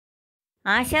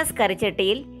ആശാസ്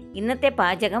കറിച്ചട്ടിയിൽ ഇന്നത്തെ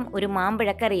പാചകം ഒരു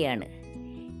മാമ്പഴക്കറിയാണ്.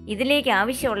 ഇതിലേക്ക്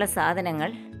ആവശ്യമുള്ള സാധനങ്ങൾ: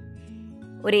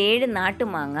 ഒരു 7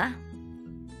 നാട്ടുമാങ്ങ,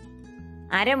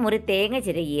 അരമുറി തേങ്ങ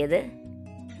ചിരകിയത്,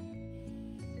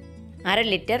 1/2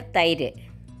 ലിറ്റർ തൈര്.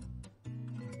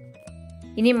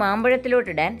 ഇനി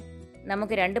മാമ്പഴത്തിലോട്ടിടാൻ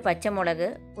നമുക്ക് 2 പച്ചമുളക്,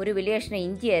 ഒരു വലിയ കഷ്ണം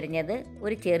ഇഞ്ചി അരിഞ്ഞത്,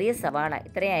 ഒരു ചെറിയ സവാള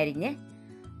ഇത്രയും അരിഞ്ഞ്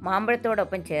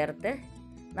മാമ്പഴത്തോടൊപ്പം ചേർത്ത്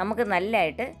നമുക്ക്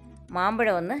നല്ലതായിട്ട്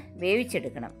മാമ്പഴം ഒന്ന്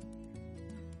വേവിച്ചെടുക്കണം.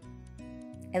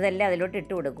 ഇതെല്ലാം അതിലോട്ട്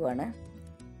ഇട്ട് കൊടുക്കുകയാണ്.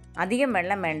 അധികം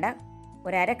വെള്ളം വേണ്ട,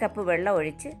 ഒരു 1/2 കപ്പ് വെള്ളം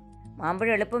ഒഴിച്ച്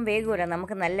മാമ്പഴം എളുപ്പം വേകുമല്ലോ,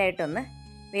 നമുക്ക് നല്ലതായിട്ടൊന്ന്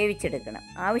വേവിച്ചെടുക്കണം.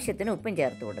 ആവശ്യത്തിന് ഉപ്പും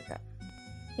ചേർത്ത് കൊടുക്കാം.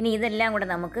 ഇനി ഇതെല്ലാം കൂടെ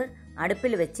നമുക്ക്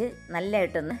അടുപ്പിൽ വെച്ച്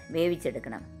നല്ലതായിട്ടൊന്ന്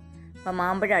വേവിച്ചെടുക്കണം. അപ്പോൾ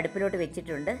മാമ്പഴം അടുപ്പിലോട്ട്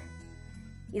വെച്ചിട്ടുണ്ട്.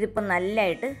 ഇതിപ്പം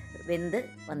നല്ലതായിട്ട് വെന്ത്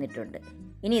വന്നിട്ടുണ്ട്.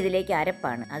 ഇനി ഇതിലേക്ക്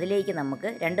അരപ്പാണ്. അതിലേക്ക് നമുക്ക്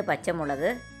 2 പച്ചമുളക്,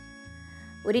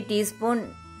 1 ടീസ്പൂൺ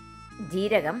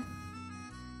ജീരകം,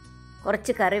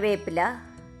 കുറച്ച് കറിവേപ്പില,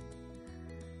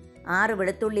 6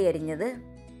 വെളുത്തുള്ളി അരിഞ്ഞത്,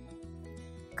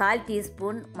 1/4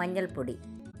 ടീസ്പൂൺ മഞ്ഞൾപ്പൊടി.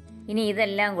 ഇനി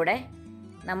ഇതെല്ലാം കൂടെ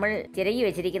നമ്മൾ ചിരകി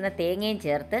വെച്ചിരിക്കുന്ന തേങ്ങയും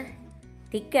ചേർത്ത്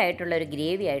തിക്കായിട്ടുള്ളൊരു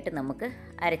ഗ്രേവി ആയിട്ട് നമുക്ക്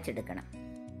അരച്ചെടുക്കണം.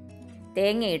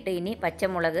 തേങ്ങയിട്ട് ഇനി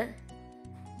പച്ചമുളക്,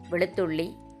 വെളുത്തുള്ളി,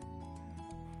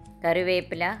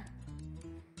 കറിവേപ്പില,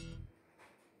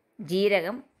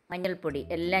 ജീരകം, മഞ്ഞൾപ്പൊടി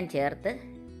എല്ലാം ചേർത്ത്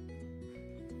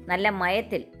നല്ല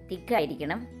മയത്തിൽ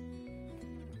തിക്കായിരിക്കണം.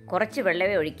 കുറച്ച്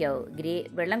വെള്ളമേ ഒഴിക്കാവൂ,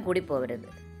 വെള്ളം കൂടി പോകരുത്.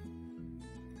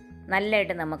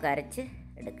 നല്ലതായിട്ട് നമുക്ക് അരച്ച്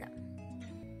എടുക്കാം.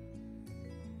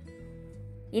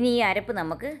 ഇനി ഈ അരപ്പ്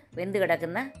നമുക്ക് വെന്ത്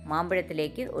കിടക്കുന്ന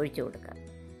മാമ്പഴത്തിലേക്ക് ഒഴിച്ചു കൊടുക്കാം.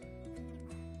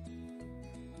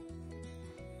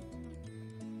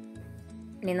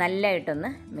 ഇനി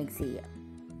നല്ലതായിട്ടൊന്ന് മിക്സ് ചെയ്യാം.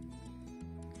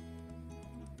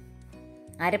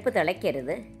 അരപ്പ്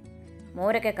തിളയ്ക്കരുത്.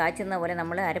 മോരൊക്കെ കാച്ചുന്ന പോലെ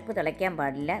നമ്മൾ അരപ്പ് തിളയ്ക്കാൻ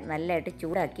പാടില്ല, നല്ലതായിട്ട്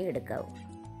ചൂടാക്കി എടുക്കാവൂ.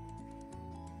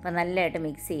 അപ്പം നല്ലതായിട്ട്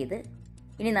മിക്സ് ചെയ്ത്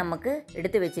ഇനി നമുക്ക്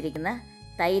എടുത്തു വെച്ചിരിക്കുന്ന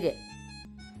തൈര്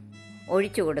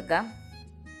ഒഴിച്ചു കൊടുക്കാം.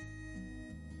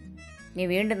 ഇനി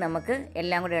വീണ്ടും നമുക്ക്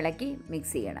എല്ലാം കൂടെ ഇളക്കി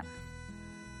മിക്സ് ചെയ്യണം.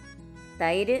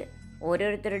 തൈര്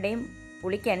ഓരോരുത്തരുടെയും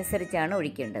പുളിക്കനുസരിച്ചാണ്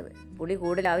ഒഴിക്കേണ്ടത്. പുളി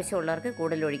കൂടുതൽ ആവശ്യമുള്ളവർക്ക്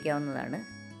കൂടുതൽ ഒഴിക്കാവുന്നതാണ്.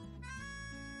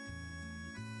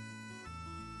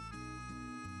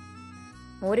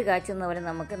 മോര് കാച്ചുന്ന പോലെ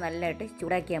നമുക്ക് നല്ലതായിട്ട്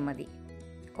ചൂടാക്കിയാൽ മതി.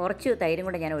 കുറച്ച് തൈരും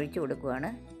കൂടെ ഞാൻ ഒഴിച്ചു കൊടുക്കുകയാണ്.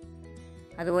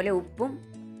 അതുപോലെ ഉപ്പും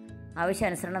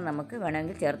ആവശ്യാനുസരണം നമുക്ക്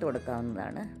വേണമെങ്കിൽ ചേർത്ത്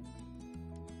കൊടുക്കാവുന്നതാണ്.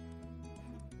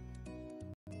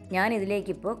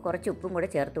 ഞാനിതിലേക്കിപ്പോൾ കുറച്ച് ഉപ്പും കൂടെ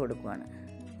ചേർത്ത് കൊടുക്കുകയാണ്.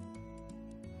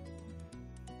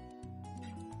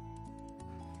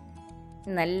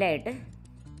 നല്ലതായിട്ട്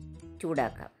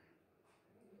ചൂടാക്കാം.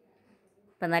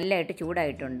 ഇപ്പം നല്ലതായിട്ട്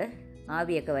ചൂടായിട്ടുണ്ട്.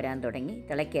 ആവിയൊക്കെ വരാൻ തുടങ്ങി.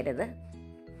 തിളയ്ക്കരുത്.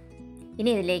 ഇനി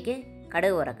ഇതിലേക്ക്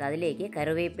കടുക് വറക്കാം. അതിലേക്ക്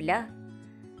കറിവേപ്പില,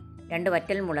 2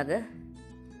 വറ്റൽമുളക്,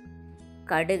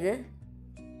 കടുക്,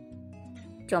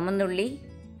 ചുമന്നുള്ളി,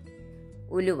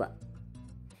 ഉലുവ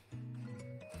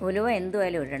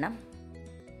എന്തുമായാലും ഇടണം.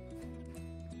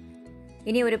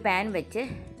 ഇനി ഒരു പാൻ വെച്ച്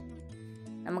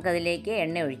നമുക്കതിലേക്ക്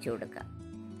എണ്ണ ഒഴിച്ചു കൊടുക്കാം.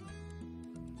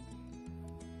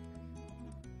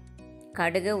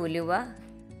 കടുക്, ഉലുവ,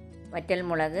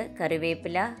 വറ്റൽമുളക്,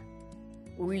 കറിവേപ്പില,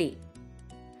 ഉള്ളി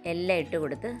എല്ലാം ഇട്ട്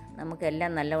കൊടുത്ത്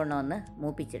നമുക്കെല്ലാം നല്ലവണ്ണം ഒന്ന്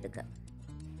മൂപ്പിച്ചെടുക്കാം.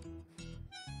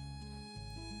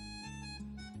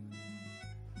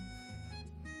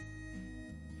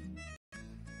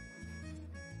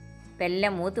 ഇപ്പം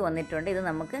എല്ലാം മൂത്ത് വന്നിട്ടുണ്ട്. ഇത്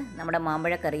നമുക്ക് നമ്മുടെ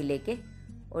മാമ്പഴക്കറിയിലേക്ക്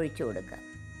ഒഴിച്ചു കൊടുക്കാം.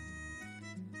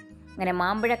 അങ്ങനെ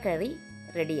മാമ്പഴക്കറി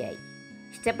റെഡിയായി.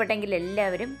 ഇഷ്ടപ്പെട്ടെങ്കിൽ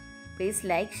എല്ലാവരും please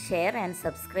like, share and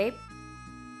subscribe.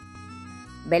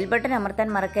 Bell button അമർത്താൻ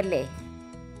മറക്കല്ലേ.